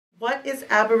What is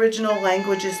Aboriginal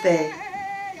Languages Day?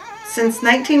 Since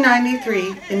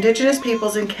 1993, Indigenous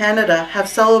peoples in Canada have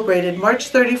celebrated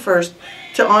March 31st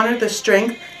to honor the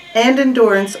strength and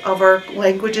endurance of our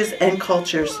languages and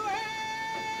cultures.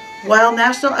 While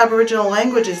National Aboriginal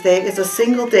Languages Day is a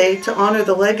single day to honor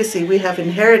the legacy we have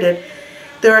inherited,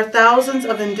 there are thousands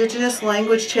of Indigenous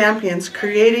language champions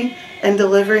creating and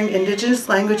delivering Indigenous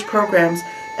language programs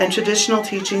and traditional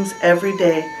teachings every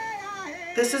day.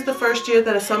 This is the first year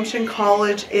that Assumption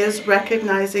College is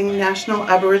recognizing National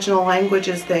Aboriginal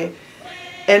Languages Day,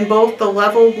 and both the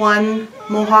Level 1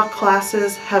 Mohawk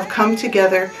classes have come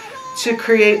together to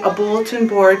create a bulletin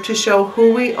board to show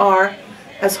who we are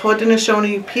as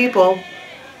Haudenosaunee people,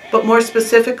 but more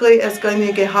specifically as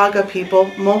Kanien'kehá:ka people,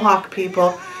 Mohawk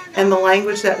people, and the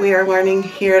language that we are learning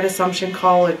here at Assumption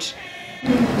College.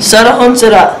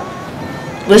 Sarahunsara.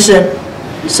 Listen.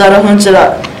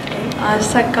 Sarahunsara.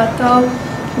 Sakato,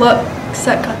 look,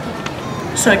 sakato.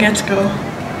 Sagetsko,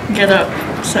 get up.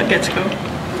 Sagetsko.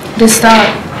 Distan,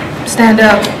 stand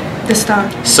up. Distan.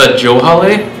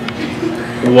 Sajohale,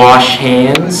 wash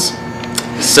hands.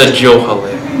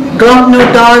 Sajohale.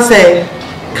 Goknodaze,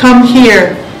 come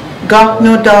here.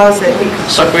 Goknodaze.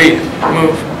 Sakwi,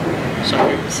 move.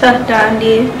 Sakwi.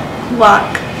 Satandi,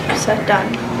 walk.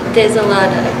 Satan.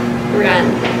 Desolada, run.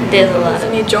 Desolada.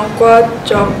 Doesn't jonkwa,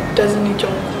 jump. Doesn't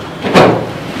jonkwa.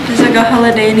 Desaga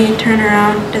holiday, turn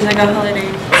around. Desaga holiday.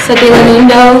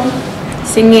 Satelanundo,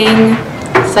 singing.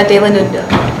 Satelanundo.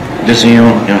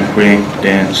 Desenho, break,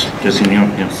 dance. Desenho,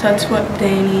 Satswat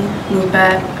Dani, move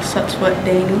back. Satswat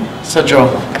Dani. Sadro.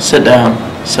 Sit down.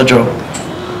 Sadro.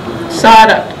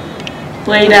 Sada,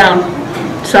 lay down.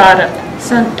 Sada.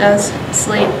 Santas,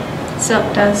 sleep.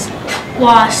 Santas.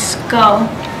 Was, go.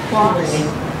 Was.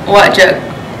 Watch it.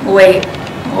 Wait.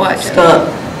 Watch it.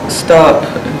 Stop.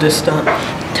 Stop. Distant.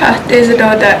 Tah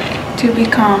desadoda, to be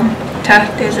calm. Tah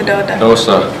desadoda.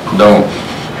 Dosa, don't.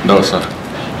 Dosa.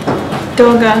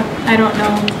 Doga, I don't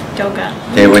know. Doga.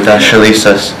 They with us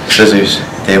shalisas, scissors.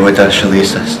 They with us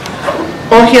shalisas.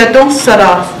 Ohia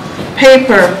donsara,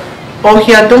 paper.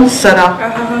 Ohia donsara.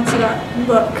 Gahahansara,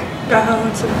 book.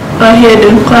 Gahahansara. Ahia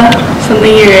Dunkla,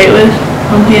 something you write with.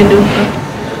 Ahia Dunkla.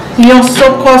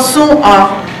 Yonsokwasun'a,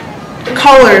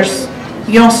 colors.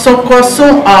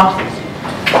 Yonsokwasun'a.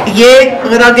 Ye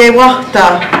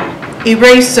ragewahta,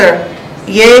 eraser.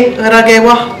 Ye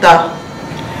ragewahta.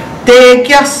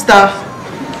 Deegyasta,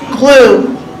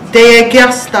 glue.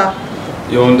 Deegyasta.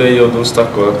 Yonde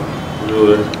yodonstakwa,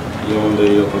 ruler. Yonde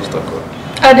yodonstakwa.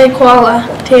 Adequala,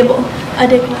 table.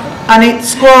 Adequala. Anit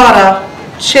squada,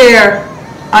 chair.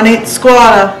 Anit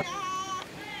squada.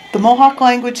 The Mohawk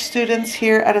language students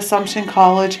here at Assumption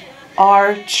College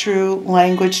are true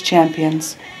language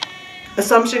champions.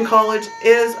 Assumption College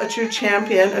is a true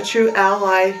champion, a true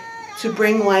ally to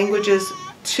bring languages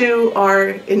to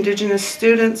our Indigenous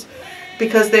students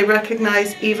because they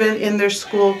recognize even in their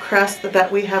school crest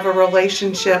that we have a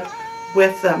relationship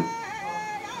with them.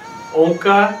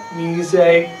 Onka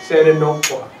Nise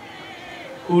Serenokwa.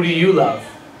 Who do you love?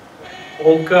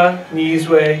 Onka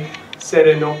Nizwe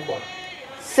Serenokwa.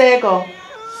 Sego.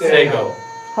 Sego.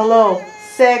 Hello.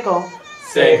 Sego.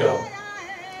 Sego.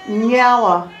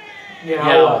 Nyawa.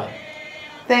 Nyawa.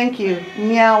 Thank you.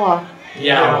 Nyawa.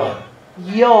 Nyawa.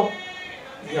 Yo.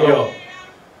 Yo.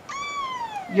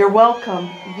 You're welcome.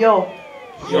 Yo.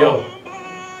 Yo.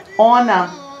 Ona.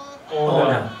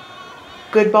 Ona.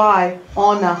 Goodbye.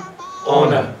 Ona.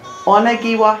 Ona. Ona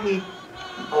giwahi.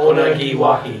 Ona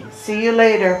Giwahi. See you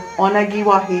later. Ona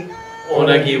giwahi.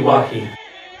 Ona Giwahi.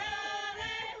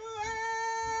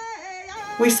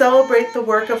 We celebrate the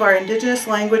work of our Indigenous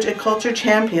language and culture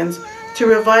champions to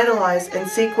revitalize and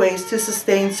seek ways to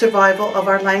sustain survival of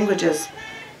our languages.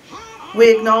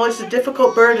 We acknowledge the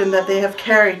difficult burden that they have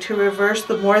carried to reverse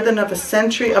the more than of a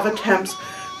century of attempts,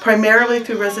 primarily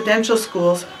through residential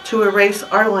schools, to erase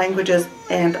our languages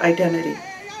and identity.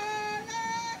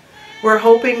 We're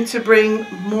hoping to bring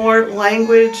more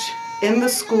language in the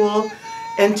school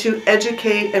and to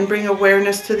educate and bring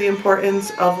awareness to the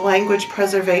importance of language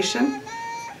preservation.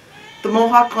 The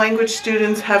Mohawk language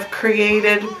students have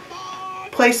created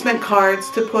placement cards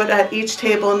to put at each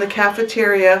table in the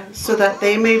cafeteria so that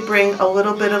they may bring a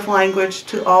little bit of language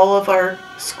to all of our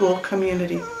school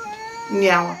community.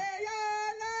 Nyawa.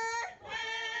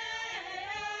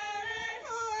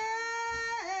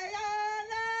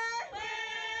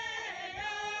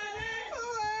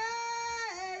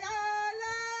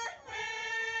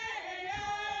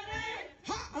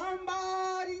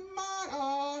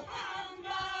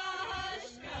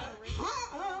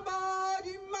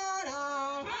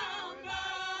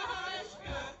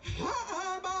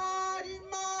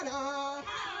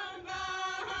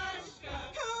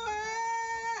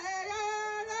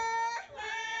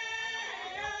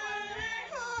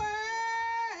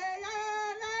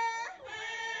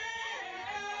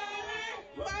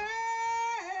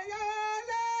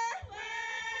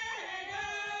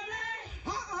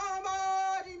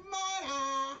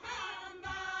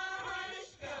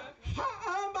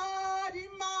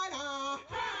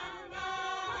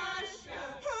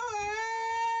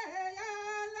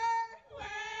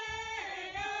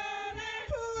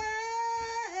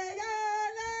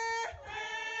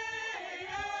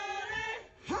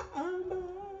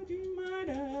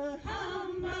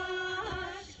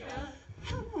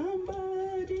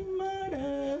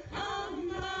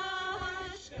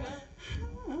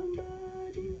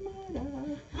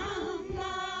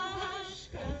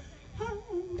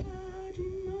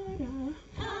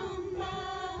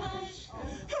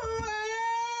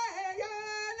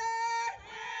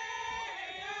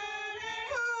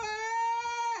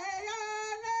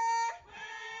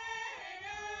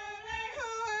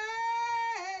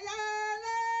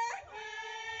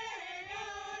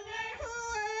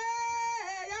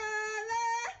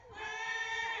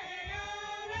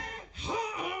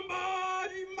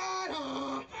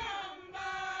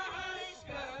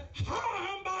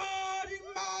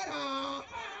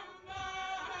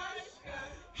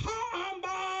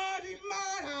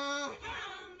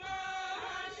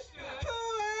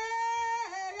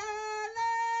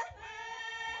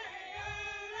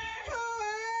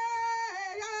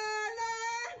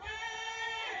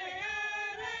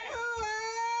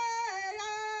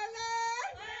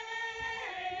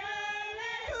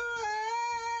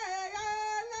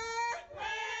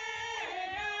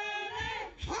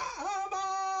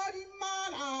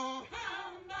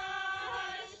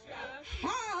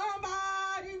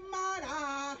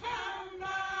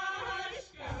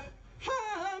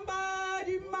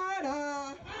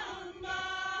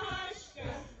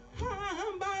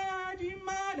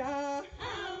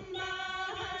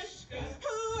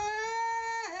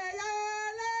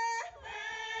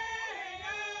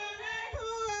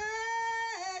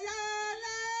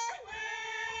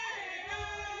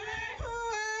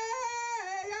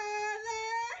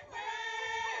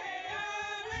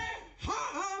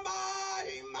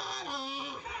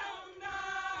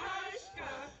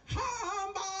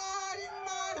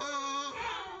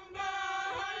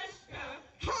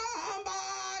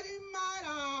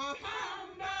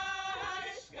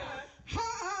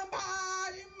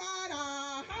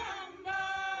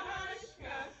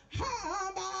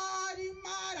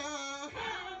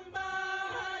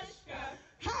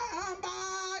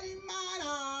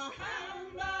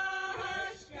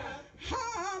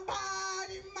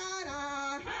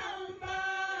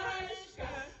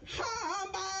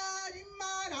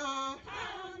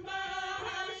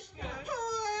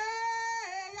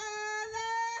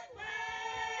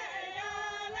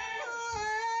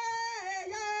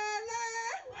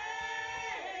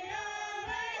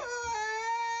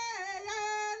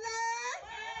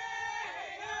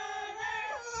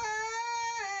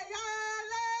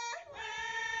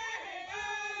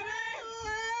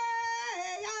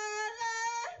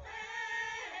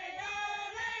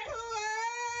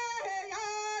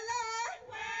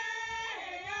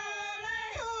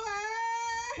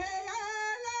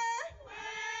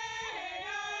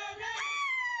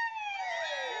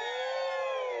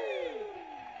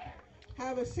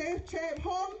 have a safe trip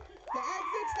home. The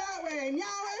exit's that way.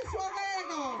 Nyawa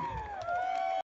Swagego!